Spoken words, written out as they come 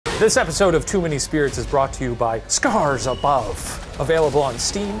This episode of Too Many Spirits is brought to you by Scars Above. Available on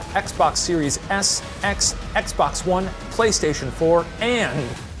Steam, Xbox Series S, X, Xbox One, PlayStation 4, and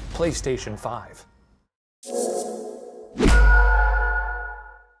PlayStation 5.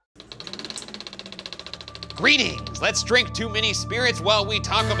 Greetings! Let's drink Too Many Spirits while we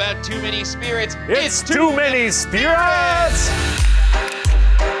talk about Too Many Spirits. It's Too Many Spirits!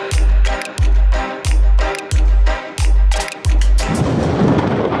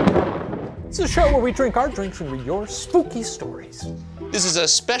 It's a show where we drink our drinks and read your spooky stories. This is a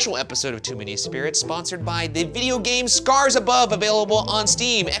special episode of Too Many Spirits sponsored by the video game Scars Above, available on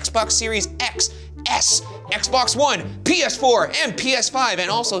Steam, Xbox Series X, S, Xbox One, PS4, and PS5. And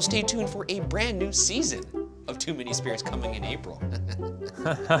also stay tuned for a brand new season of Too Many Spirits coming in April.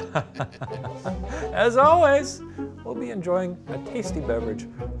 As always, we'll be enjoying a tasty beverage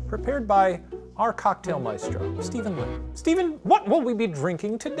prepared by our cocktail maestro, Stephen Lee. Stephen, what will we be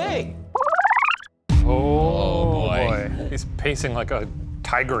drinking today? Oh boy. He's pacing like a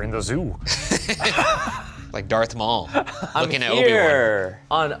tiger in the zoo. Like Darth Maul, looking at Obi-Wan.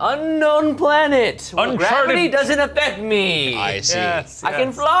 On unknown planet, where gravity doesn't affect me. I see. Yes, I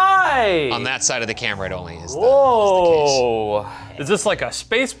can fly. On that side of the camera, it only is Whoa. the case. Is this like a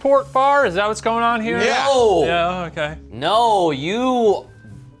spaceport bar? Is that what's going on here? Yeah. No. Yeah, okay. No, you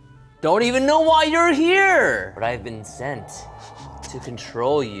don't even know why you're here. But I've been sent to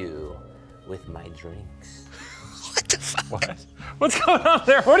control you with my drinks. What the fuck? What? What's going on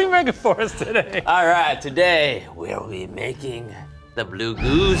there? What are you making for us today? All right, today we'll be making the Blue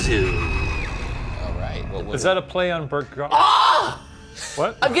Goozoo. All right. Is that a play on Bergara? Ah!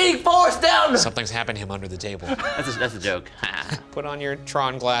 What? I'm getting forced down. Something's happened to him under the table. That's a joke. Put on your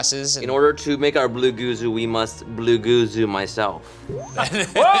Tran glasses. And In order to make our Blue Goozoo, we must Blue Goozoo myself.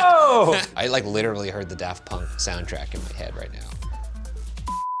 Whoa! I like literally heard the Daft Punk soundtrack in my head right now.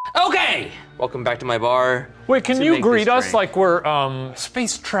 Okay, welcome back to my bar. Wait, can to you make greet this us drink. like we're you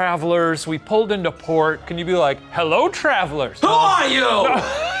travelers? We pulled into port. Can you be like, hello, travelers? Who are you?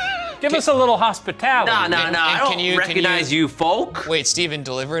 Give us a little hospitality. No, And I don't can you- recognize you folk. Wait, Steven,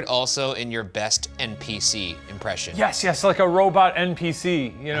 deliver it also in your best NPC impression. Yes, like a robot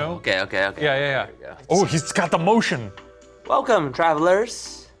NPC, you know? Okay. Yeah. There we go. Oh, he's got the motion. Welcome,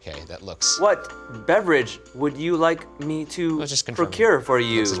 travelers. Okay, that looks. What beverage would you like me to Let's just confirm. procure for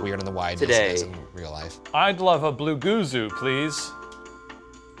you Looks as weird on the wide today? as in real life. I'd love a Blue Goozoo, please.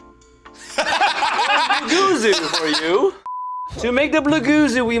 Goozoo for you. To make the Blue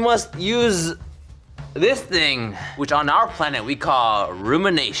Goozoo, we must use this thing, which on our planet we call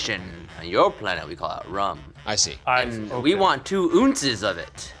rumination. On your planet we call it rum. I see. And we want 2 ounces of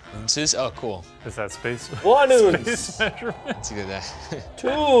it. Ounces? Oh, cool. Is that space? 1 ounce. Space measurement? Let's do that. 2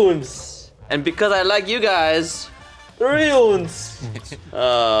 ounce. And because I like you guys, 3 ounce.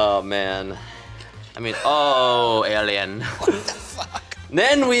 Oh man. Oh alien. What the fuck?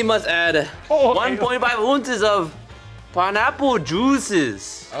 Then we must add Oh, 1.5 ounces of pineapple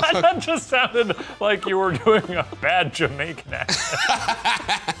juices. That just sounded like you were doing a bad Jamaican accent.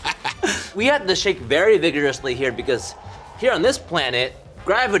 We have to shake very vigorously here because here on this planet,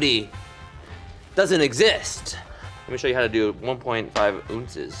 gravity doesn't exist. Let me show you how to do 1.5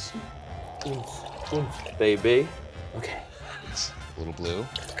 ounces. Ounce, baby. Okay. A little blue.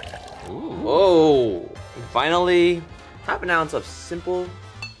 Ooh. Oh, and finally, half an ounce of simple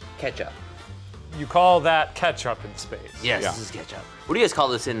ketchup. You call that ketchup in space? Yes, this is ketchup. What do you guys call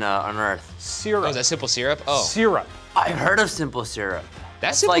this on Earth? Syrup. Oh, is that simple syrup? Oh. Syrup. I've heard of simple syrup.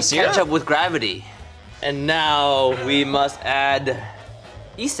 That's It's simple like syrup? ketchup with gravity. And now we must add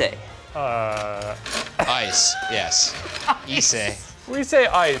Issei. Ice, yes. Issei. We say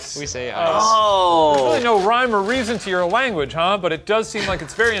ice. We say ice. Oh. Really no rhyme or reason to your language, huh? But it does seem like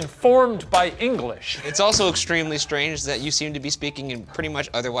it's very informed by English. It's also extremely strange that you seem to be speaking in pretty much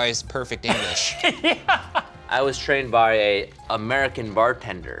otherwise perfect English. I was trained by an American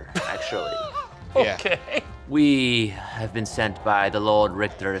bartender, actually. Yeah. Okay. We have been sent by the Lord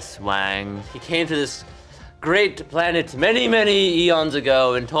Richter Swang. He came to this great planet many, many eons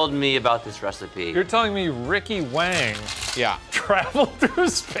ago and told me about this recipe. You're telling me Ricky Wang Yeah. traveled through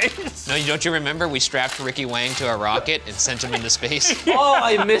space? No, don't you remember we strapped Ricky Wang to a rocket and sent him into space? Oh,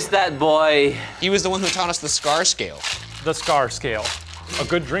 I miss that boy. He was the one who taught us the scar scale. The scar scale. A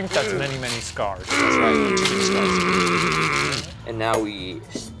good drink that's many, many scars. That's right, too many scars. And now we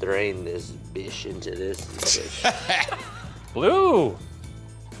strain this bish into this. Blue.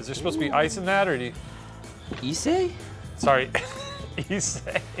 Is there supposed to be ice in that, or do you... Issei? Sorry.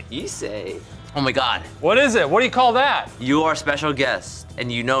 Issei. Issei. Oh my God. What is it? What do you call that? You are a special guest,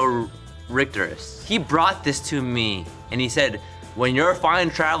 and you know Richterus. He brought this to me, and he said, When your fine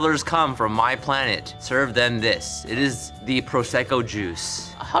travelers come from my planet, serve them this. It is the Prosecco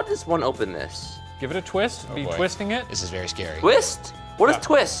juice. How does one open this? Give it a twist. Be boy. twisting it. This is very scary. Twist? What is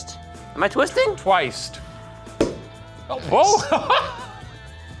twist? Am I twisting? Twiced. Oh, whoa!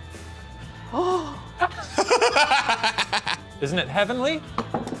 Isn't it heavenly?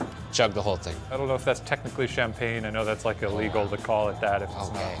 Chug the whole thing. I don't know if that's technically champagne. I know that's like illegal to call it that if it's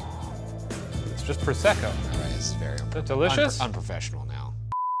Okay. not. It's just Prosecco. All right, this is very Is it delicious? unprofessional now.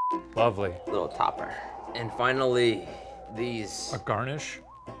 Lovely. Little topper. And finally, these. A garnish.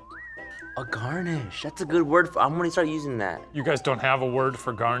 A garnish. That's a good word for. I'm gonna start using that. You guys don't have a word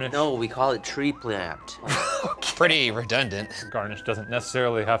for garnish? No, we call it tree plant. Pretty redundant. Garnish doesn't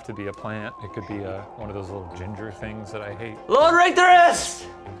necessarily have to be a plant. It could be one of those little ginger things that I hate. Lord Rectoress,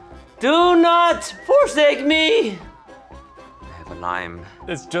 do not forsake me. I have a lime.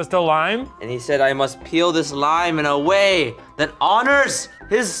 It's just a lime? And he said I must peel this lime in a way that honors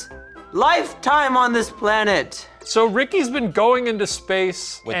his lifetime on this planet. So Ricky's been going into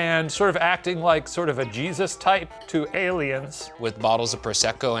space and sort of acting like sort of a Jesus type to aliens, With bottles of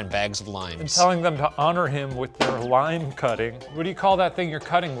Prosecco and bags of limes. telling them to honor him with their lime cutting. What do you call that thing you're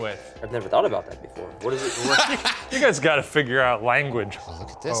cutting with? I've never thought about that before. What is it? You guys gotta figure out language. Oh,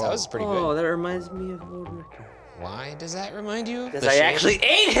 look at this, that was pretty Oh, good. that reminds me of Lord Ricker. Why does that remind you? Because I actually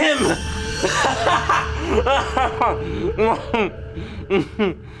ate him!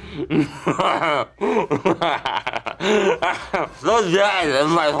 So dead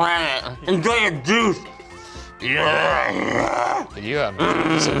on my planet. Enjoy your juice. Yeah. Can you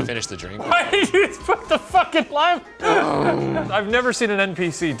finish the drink? Why did you just put the fucking lime? I've never seen an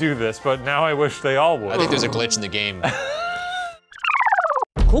NPC do this, but now I wish they all would. I think there's a glitch in the game.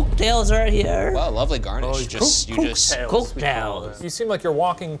 Cocktails right here. Well, lovely garnish. You just Cocktails. You seem like you're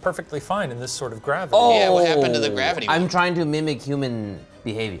walking perfectly fine in this sort of gravity. Oh. Yeah, what happened to the gravity one? I'm trying to mimic human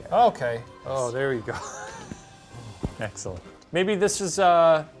behavior. Okay. Oh, there you go. Excellent. Maybe this is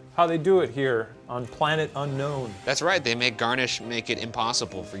how they do it here on Planet Unknown. That's right, they make garnish make it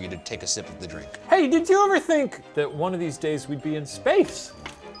impossible for you to take a sip of the drink. Hey, did you ever think that one of these days we'd be in space?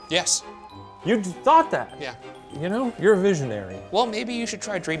 Yes. You thought that? Yeah. You know, you're a visionary. Well, maybe you should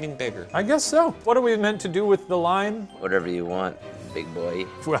try dreaming bigger. I guess so. What are we meant to do with the lime? Whatever you want, big boy.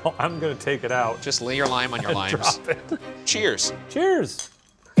 Well, I'm gonna take it out. Just lay your lime on your limes. Drop it. Cheers. Cheers.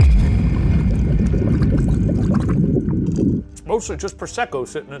 It's mostly just Prosecco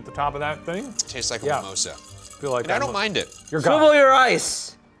sitting at the top of that thing. Tastes like a Yeah. mimosa. Feel like And I don't mind it. You're Swivel gone. your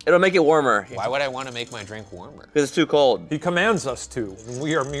ice. It'll make it warmer. Why would I want to make my drink warmer? Because it's too cold. He commands us to, and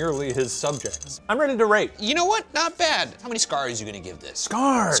we are merely his subjects. I'm ready to rate. You know what? Not bad. How many scars are you gonna give this?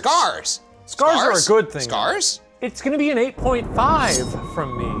 Scars. Scars. Scars are a good thing. Scars? It's gonna be an 8.5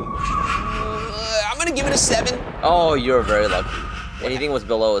 from me. I'm gonna give it a 7. Oh, you're very lucky. Anything was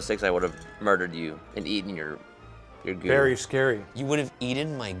below a 6, I would have murdered you and eaten your goo. Very scary. You would have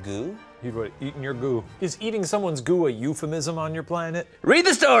eaten my goo? You would have eaten your goo. Is eating someone's goo a euphemism on your planet? Read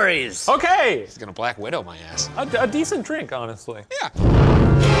the stories! Okay. He's gonna Black Widow my ass. A decent drink, honestly. Yeah.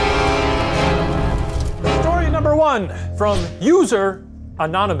 Story number 1 from user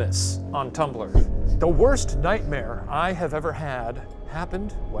Anonymous on Tumblr. The worst nightmare I have ever had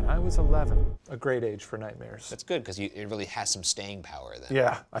happened when I was 11. A great age for nightmares. That's good, because it really has some staying power then.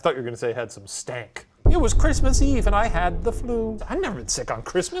 Yeah, I thought you were gonna say it had some stank. It was Christmas Eve and I had the flu. I've never been sick on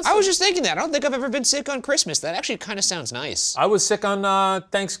Christmas. I was just thinking that. I don't think I've ever been sick on Christmas. That actually kind of sounds nice. I was sick on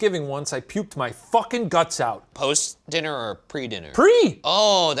Thanksgiving once. I puked my fucking guts out. Post-dinner or pre-dinner? Pre!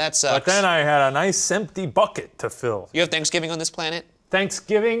 Oh, that sucks. But then I had a nice empty bucket to fill. You have Thanksgiving on this planet?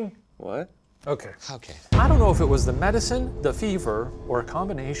 Thanksgiving? What? Okay. Okay. I don't know if it was the medicine, the fever, or a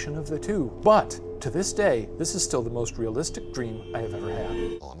combination of the two, but to this day, this is still the most realistic dream I have ever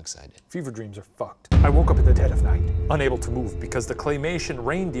had. Oh, I'm excited. Fever dreams are fucked. I woke up in the dead of night, unable to move because the claymation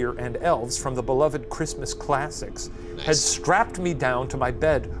reindeer and elves from the beloved Christmas classics had strapped me down to my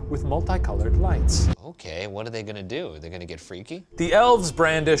bed with multicolored lights. Okay, what are they gonna do? They're gonna get freaky? The elves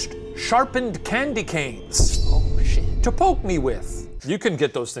brandished sharpened candy canes Oh, shit. to poke me with. You can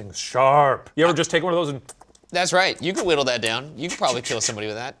get those things sharp. You ever just take one of those and... That's right. You can whittle that down. You could probably kill somebody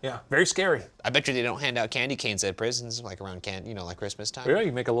with that. Yeah, very scary. I bet you they don't hand out candy canes at prisons, like around like Christmas time. Yeah,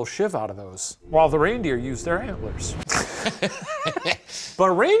 you make a little shiv out of those. While the reindeer use their antlers. But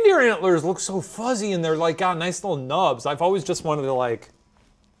reindeer antlers look so fuzzy and they're like got nice little nubs. I've always just wanted to like,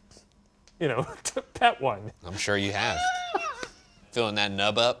 you know, to pet one. I'm sure you have. Filling that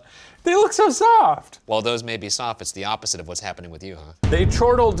nub up. They look so soft. While those may be soft, it's the opposite of what's happening with you, huh? They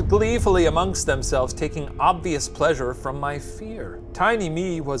chortled gleefully amongst themselves, taking obvious pleasure from my fear. Tiny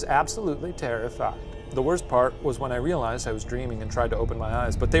me was absolutely terrified. The worst part was when I realized I was dreaming and tried to open my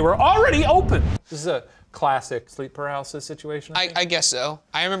eyes, but they were already open. This is a classic sleep paralysis situation. I guess so.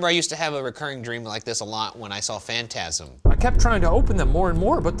 I remember I used to have a recurring dream like this a lot when I saw Phantasm. I kept trying to open them more and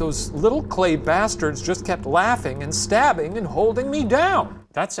more, but those little clay bastards just kept laughing and stabbing and holding me down.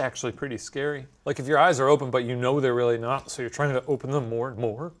 That's actually pretty scary. Like if your eyes are open, but you know they're really not, so you're trying to open them more and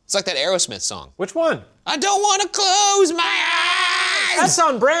more. It's like that Aerosmith song. Which one? I don't want to close my eyes! That's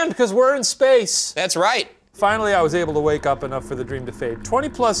on brand because we're in space. That's right. Finally, I was able to wake up enough for the dream to fade. 20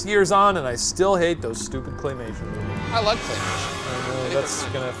 plus years on, and I still hate those stupid claymation movies. I love claymation. That's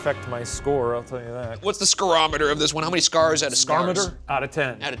gonna affect my score, I'll tell you that. What's the scarometer of this one? How many scars out of scars? Scarometer? Out of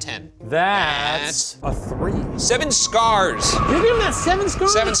 10. Out of 10. That's a 3. 7 scars. You give him that 7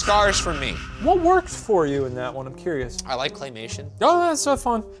 scars? 7 scars from me. What worked for you in that one? I'm curious. I like claymation. Oh, that's so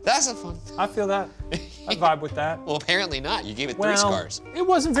fun. That's a fun. I feel that. I vibe with that. Well, apparently not. You gave it 3 scars. It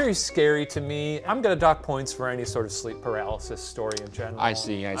wasn't very scary to me. I'm gonna dock points for any sort of sleep paralysis story in general. I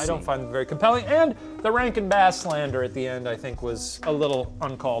see. I don't find them very compelling. And the Rankin Bass slander at the end, I think, was a little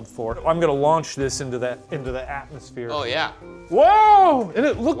uncalled for. I'm gonna launch this into the atmosphere. Oh yeah. Whoa! And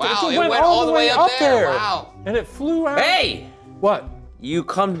it looked. Wow, it went all the way up there. Wow. And it flew out. Hey! What? You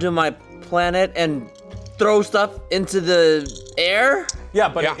come to my planet and throw stuff into the air? Yeah,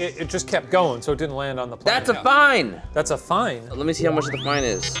 but it just kept going, so it didn't land on the planet. That's a fine. That's a fine. Let me see how much the fine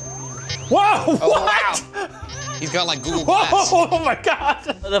is. Whoa! Oh, What? wow. He's got like Google Glass. Whoa! Oh my God!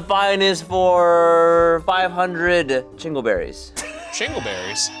 The fine is for 500 chingleberries.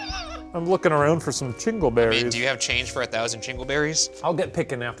 Chingleberries. I'm looking around for some chingleberries. I mean, do you have change for 1,000 chingleberries? I'll get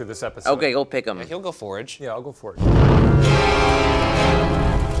picking after this episode. Okay, go pick them. Yeah, he'll go forage. Yeah, I'll go for it.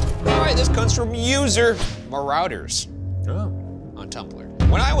 All right, this comes from user Marauders Oh. on Tumblr.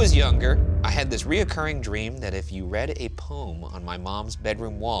 When I was younger, I had this reoccurring dream that if you read a poem on my mom's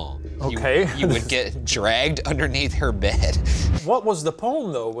bedroom wall, you would get dragged underneath her bed. What was the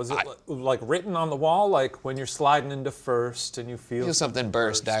poem though? Was it like written on the wall, like when you're sliding into first and you feel Something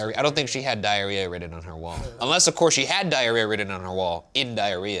burst, diarrhea. I don't think she had diarrhea written on her wall. Unless, of course, she had diarrhea written on her wall in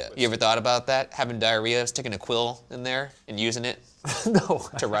diarrhea. You ever thought about that? Having diarrhea, sticking a quill in there and using it No.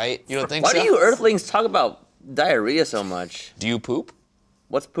 to write? You don't think Why so? do you Earthlings talk about diarrhea so much? Do you poop?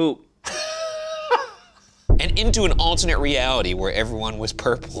 What's poop? And into an alternate reality where everyone was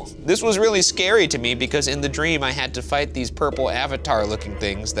purple. This was really scary to me because in the dream I had to fight these purple avatar-looking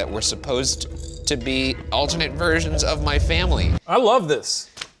things that were supposed to be alternate versions of my family. I love this.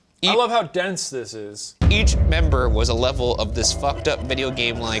 I love how dense this is. Each member was a level of this fucked up video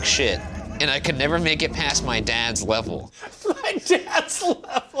game-like shit, and I could never make it past my dad's level. My dad's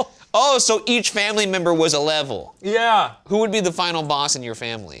level. Oh, so each family member was a level. Yeah. Who would be the final boss in your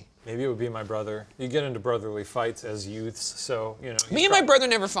family? Maybe it would be my brother. You get into brotherly fights as youths, so, you know. Me and my brother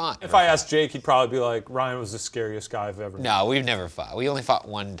never fought. If I asked Jake, he'd probably be like, Ryan was the scariest guy I've ever met. No, we've never fought. We only fought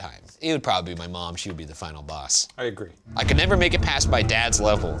one time. It would probably be my mom. She would be the final boss. I agree. I could never make it past my dad's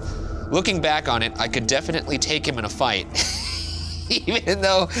level. Looking back on it, I could definitely take him in a fight. Even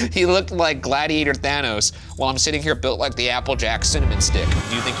though he looked like Gladiator Thanos, while I'm sitting here built like the Applejack cinnamon stick.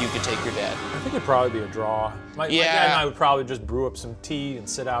 Do you think you could take your dad? I think it'd probably be a draw. My dad and I would probably just brew up some tea and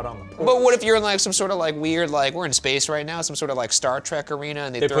sit out on the porch. But what if you're in like some sort of like weird, like we're in space right now, some sort of like Star Trek arena,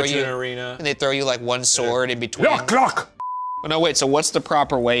 and they throw put you in an arena. and they throw you like one sword in between. Clock! Oh, no, wait, so what's the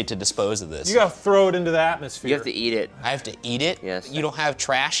proper way to dispose of this? You gotta throw it into the atmosphere. You have to eat it. I have to eat it? Yes. You don't have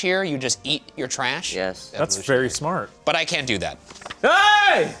trash here? You just eat your trash? Yes. That's very smart. But I can't do that.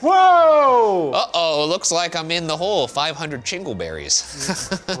 Hey! Whoa! Uh-oh, looks like I'm in the hole. 500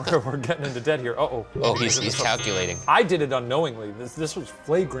 chingleberries. We're getting into debt here. Uh-oh. Oh, he's calculating. I did it unknowingly. This was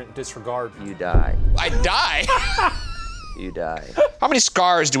flagrant disregard. You die. I die? You die. How many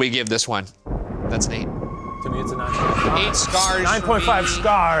scars do we give this one? That's an 8. To me, it's a 9.5. 8 scars. 9.5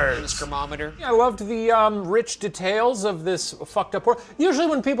 scars. Thermometer. I loved the rich details of this fucked up world. Usually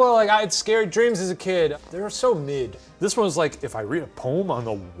when people are like, I had scary dreams as a kid, they're so mid. This one was like, if I read a poem on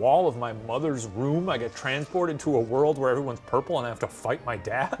the wall of my mother's room, I get transported to a world where everyone's purple and I have to fight my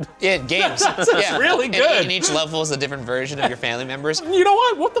dad. Yeah, games. That's really good. And each level is a different version of your family members. You know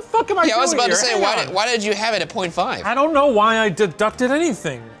what? What the fuck am I doing Yeah, I was about here? to say, Hang on. why did you have it at 0.5? I don't know why I deducted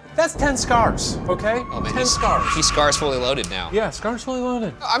anything. That's 10 scars, okay? Oh, man, 10 scars. He's scars fully loaded now. Yeah, scars fully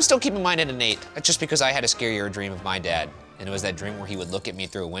loaded. I'm still keeping mine at an 8, just because I had a scarier dream of my dad. And it was that dream where he would look at me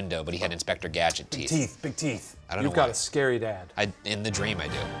through a window, but he had Inspector Gadget teeth. Big teeth. I don't know You've got why. a scary dad. In the dream, I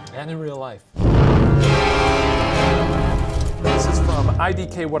do. And in real life. This is from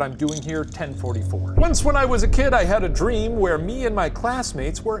IDK What I'm Doing Here, 1044. Once when I was a kid, I had a dream where me and my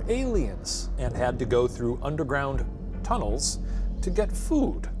classmates were aliens and had to go through underground tunnels to get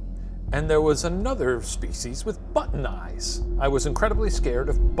food. And there was another species with button eyes. I was incredibly scared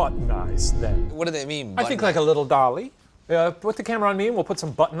of button eyes then. What do they mean? I think like a little dolly. Put the camera on me and we'll put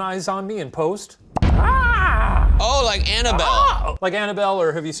some button eyes on me in post. Ah! Oh, like Annabelle. Ah! Like Annabelle,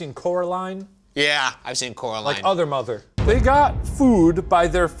 or have you seen Coraline? Yeah, I've seen Coraline. Like Other Mother. They got food by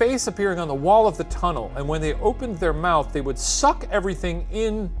their face appearing on the wall of the tunnel, and when they opened their mouth, they would suck everything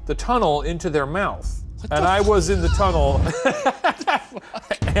in the tunnel into their mouth. And I was in the tunnel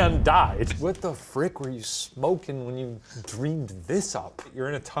and died. What the frick were you smoking when you dreamed this up? You're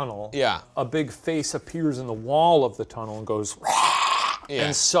in a tunnel. Yeah. A big face appears in the wall of the tunnel and goes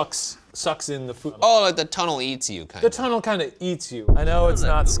and sucks in the food. Oh, like the tunnel eats you, kind The of. tunnel kind of eats you. I know it's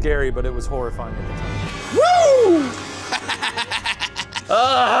not scary, but it was horrifying at the time. Woo!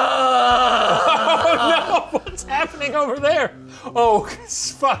 Oh no! What's happening over there? Oh,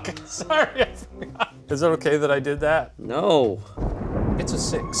 fuck. Sorry, I forgot. Is it okay that I did that? No. It's a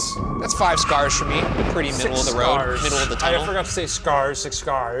 6. That's 5 scars for me. Pretty middle of the road, Scars. middle of the tunnel. I forgot to say scars, 6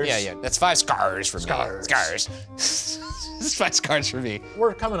 scars. Yeah. That's 5 scars for Scars. me. Scars. It's 5 scars for me.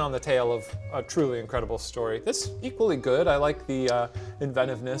 We're coming on the tail of a truly incredible story. That's equally good. I like the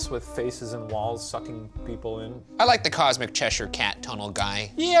inventiveness with faces and walls sucking people in. I like the Cosmic Cheshire Cat tunnel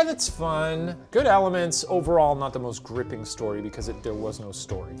guy. Yeah, that's fun. Good elements. Overall, not the most gripping story because there was no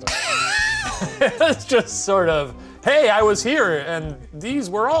story. But it's just sort of, hey, I was here and these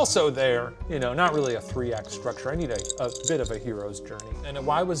were also there. You know, not really a 3-act structure. I need a bit of a hero's journey. And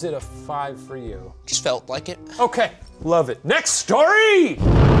why was it a 5 for you? Just felt like it. Okay, love it. Next story!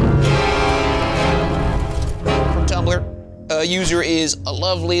 From Tumblr, user is a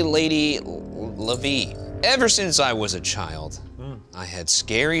lovely lady Lavi. Ever since I was a child, I had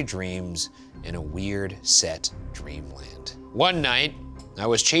scary dreams in a weird set dreamland. One night, I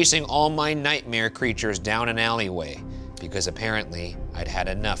was chasing all my nightmare creatures down an alleyway because apparently I'd had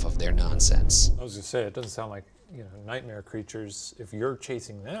enough of their nonsense. I was gonna say, it doesn't sound like, you know, nightmare creatures if you're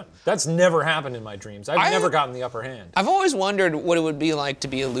chasing them. That's never happened in my dreams. I've never gotten the upper hand. I've always wondered what it would be like to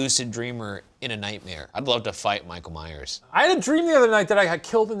be a lucid dreamer in a nightmare. I'd love to fight Michael Myers. I had a dream the other night that I got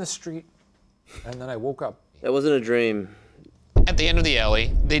killed in the street, and then I woke up. That wasn't a dream. At the end of the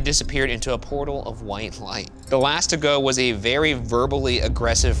alley, they disappeared into a portal of white light. The last to go was a very verbally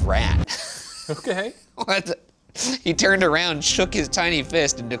aggressive rat. Okay. What? He turned around, shook his tiny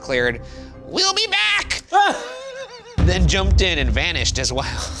fist, and declared, "We'll be back!" Then jumped in and vanished as well.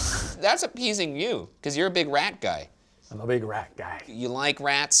 That's appeasing you, because you're a big rat guy. I'm a big rat guy. You like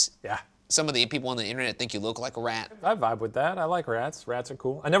rats? Yeah. Some of the people on the internet think you look like a rat. I vibe with that. I like rats. Rats are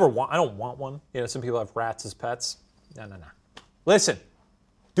cool. I don't want one. You know, some people have rats as pets. No. Listen,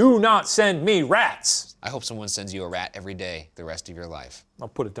 do not send me rats. I hope someone sends you a rat every day the rest of your life. I'll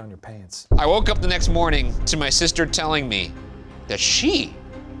put it down your pants. I woke up the next morning to my sister telling me that she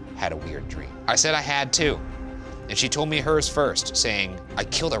had a weird dream. I said I had too, and she told me hers first, saying, "I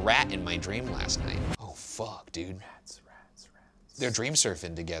killed a rat in my dream last night." Oh fuck, dude. Rats. They're dream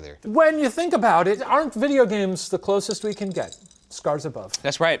surfing together. When you think about it, aren't video games the closest we can get? Scars Above.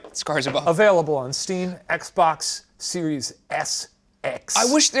 That's right, Scars Above. Available on Steam, Xbox Series S, X. I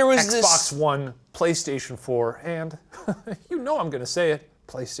wish there was Xbox One, PlayStation 4, and you know I'm gonna say it,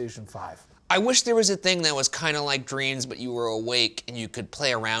 PlayStation 5. I wish there was a thing that was kind of like dreams, but you were awake and you could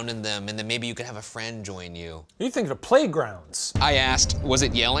play around in them, and then maybe you could have a friend join you. You think of playgrounds. I asked, was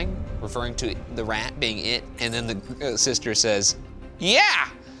it yelling? Referring to the rat being it, and then the sister says, yeah!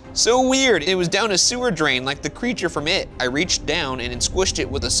 So weird, it was down a sewer drain like the creature from It. I reached down and squished it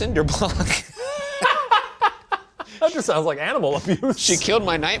with a cinder block. That just sounds like animal abuse. She killed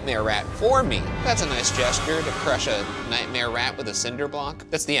my nightmare rat for me. That's a nice gesture, to crush a nightmare rat with a cinder block.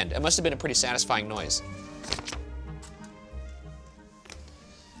 That's the end. It must have been a pretty satisfying noise.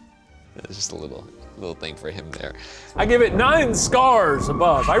 It's just a little thing for him there. I give it 9 Scars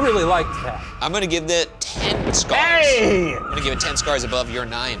Above. I really liked that. I'm gonna give that 10 scars. Hey! I'm gonna give it 10 scars above your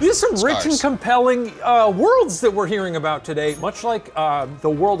 9. These are some rich and scars. compelling worlds that we're hearing about today, much like the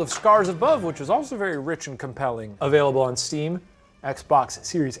world of Scars Above, which is also very rich and compelling. Available on Steam, Xbox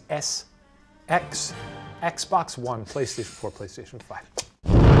Series S, X, Xbox One, PlayStation 4, PlayStation 5.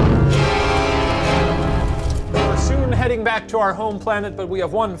 We're soon heading back to our home planet, but we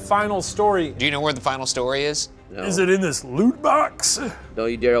have one final story. Do you know where the final story is? No. Is it in this loot box? Don't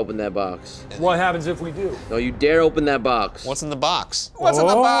you dare open that box. What happens if we do? Don't you dare open that box. What's in the box? What's in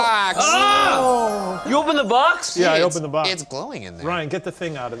the Oh. box? Ah! You opened the box? Yeah, I It's- opened the box. It's glowing in there. Ryan, get the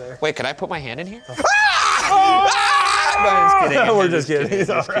thing out of there. Wait, could I put my hand in here? We're just kidding. It's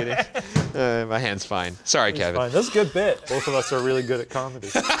all kidding. My hand's fine. Sorry, Kevin. Fine. That's a good bit. Both of us are really good at comedy.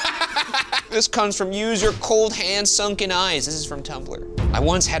 This comes from user Cold Hands Sunken Eyes. This is from Tumblr. I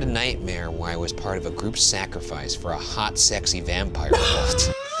once had a nightmare where I was part of a group sacrifice for a hot, sexy vampire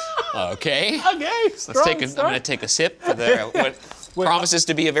cult. Okay. Okay. I'm gonna take a sip for what promises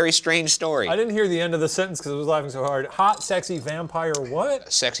to be a very strange story. I didn't hear the end of the sentence because I was laughing so hard. Hot, sexy vampire what?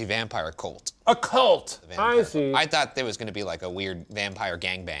 A sexy vampire cult. A cult. I see. I thought there was gonna be like a weird vampire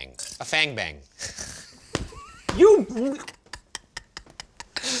gangbang. A fang bang. You.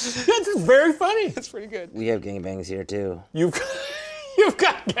 That's very funny. That's pretty good. We have gangbangs here too. You've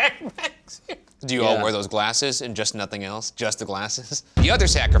got gangbangs here. Do you all wear those glasses and just nothing else? Just the glasses? The other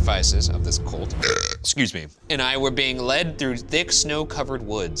sacrifices of this cult, excuse me, and I were being led through thick snow-covered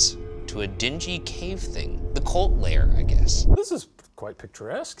woods to a dingy cave thing. The cult lair, I guess. This is quite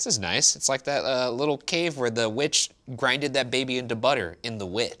picturesque. This is nice. It's like that little cave where the witch grinded that baby into butter in The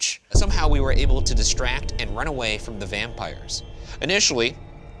Witch. Somehow we were able to distract and run away from the vampires. Initially,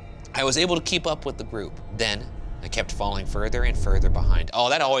 I was able to keep up with the group. Then, I kept falling further and further behind. Oh,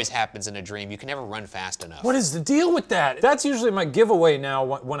 that always happens in a dream. You can never run fast enough. What is the deal with that? That's usually my giveaway now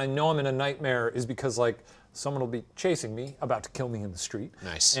when I know I'm in a nightmare, is because like someone will be chasing me, about to kill me in the street.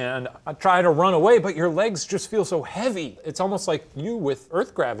 Nice. And I try to run away, but your legs just feel so heavy. It's almost like you with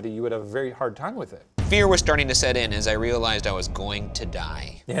Earth gravity, you would have a very hard time with it. Fear was starting to set in as I realized I was going to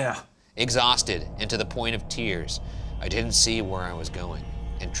die. Yeah. Exhausted and to the point of tears, I didn't see where I was going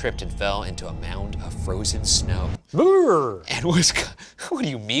and tripped and fell into a mound of frozen snow. Brr. And was, what are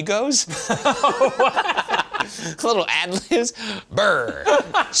you, Migos? Little ad-libs. Brr.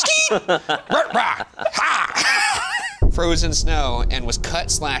 Skeet. Rah, rah. Ha. Frozen snow and was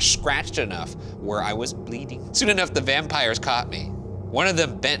cut/scratched enough where I was bleeding. Soon enough, the vampires caught me. One of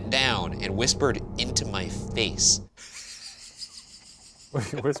them bent down and whispered into my face. What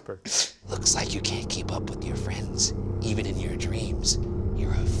do you whisper? Looks like you can't keep up with your friends, even in your dreams.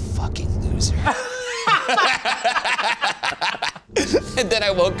 You're a fucking loser. And then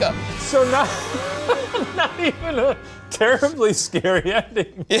I woke up. So not even a terribly scary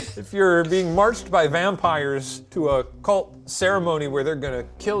ending. Yeah. If you're being marched by vampires to a cult ceremony where they're gonna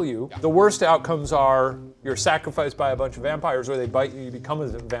kill you, the worst outcomes are you're sacrificed by a bunch of vampires, or they bite you, you become a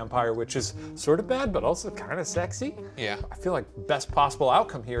vampire, which is sort of bad, but also kind of sexy. Yeah. I feel like best possible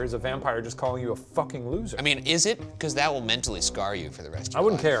outcome here is a vampire just calling you a fucking loser. I mean, is it? Because that will mentally scar you for the rest of your I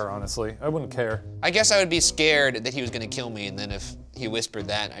wouldn't life. care, honestly. I wouldn't care. I guess I would be scared that he was gonna kill me, and then if he whispered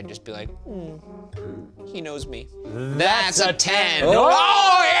that, I'd just be like, he knows me. That's a 10. Oh,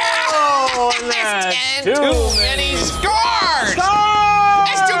 yeah! Oh, That's that's 10 too many scars! Scars!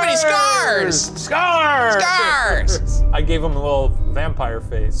 That's too many scars! Scars! Scars! I gave him a little vampire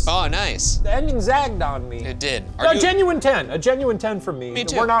face. Oh, nice. The ending zagged on me. It did. A genuine 10. A genuine 10 from me. Me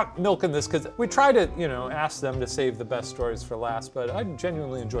too. We're not milking this because we try to, you know, ask them to save the best stories for last, but I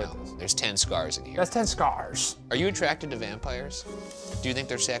genuinely enjoyed this. There's 10 scars in here. That's 10 scars. Are you attracted to vampires? Do you think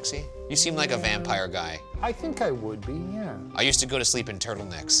they're sexy? You seem like a vampire guy. I think I would be, yeah. I used to go to sleep in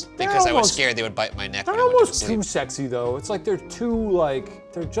turtlenecks They're because I was almost- scared they would bite my neck They're when I went to almost sleep. too sexy though. It's like they're too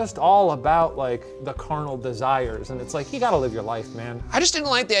like, they're just all about like the carnal desires, and it's like, you gotta live your life, man. I just didn't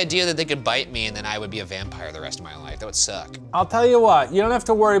like the idea that they could bite me and then I would be a vampire the rest of my life. That would suck. I'll tell you what, you don't have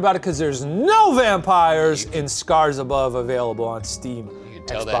to worry about it because there's no vampires in Scars Above, available on Steam. You can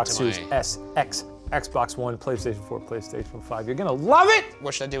tell Xbox that to Series my... S, X, Xbox One, PlayStation 4, PlayStation 5. You're gonna love it!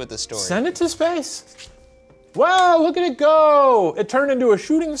 What should I do with this story? Send it to space. Wow, look at it go! It turned into a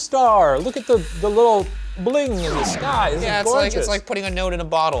shooting star. Look at the little bling in the sky. Isn't Yeah, it gorgeous? it's like putting a note in a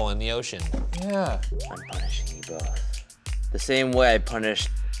bottle in the ocean. Yeah. I'm punishing you both. The same way I punished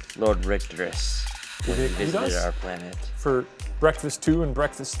Lord Rictorus when he Did he visited does? our planet. For Breakfast 2 and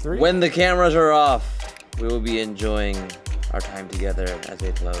Breakfast 3. When the cameras are off, we will be enjoying our time together as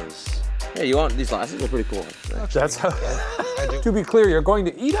they close. Yeah, you want these glasses? They're pretty cool. That's how. To be clear, you're going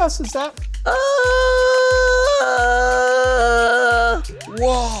to eat us, is that?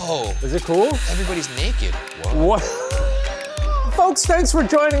 Whoa! Is it cool? Everybody's naked. Whoa. What? Folks, thanks for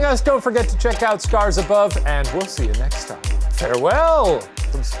joining us. Don't forget to check out Scars Above, and we'll see you next time. Farewell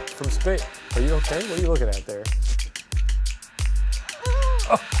from space. Are you okay? What are you looking at there?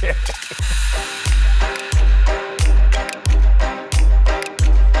 Okay.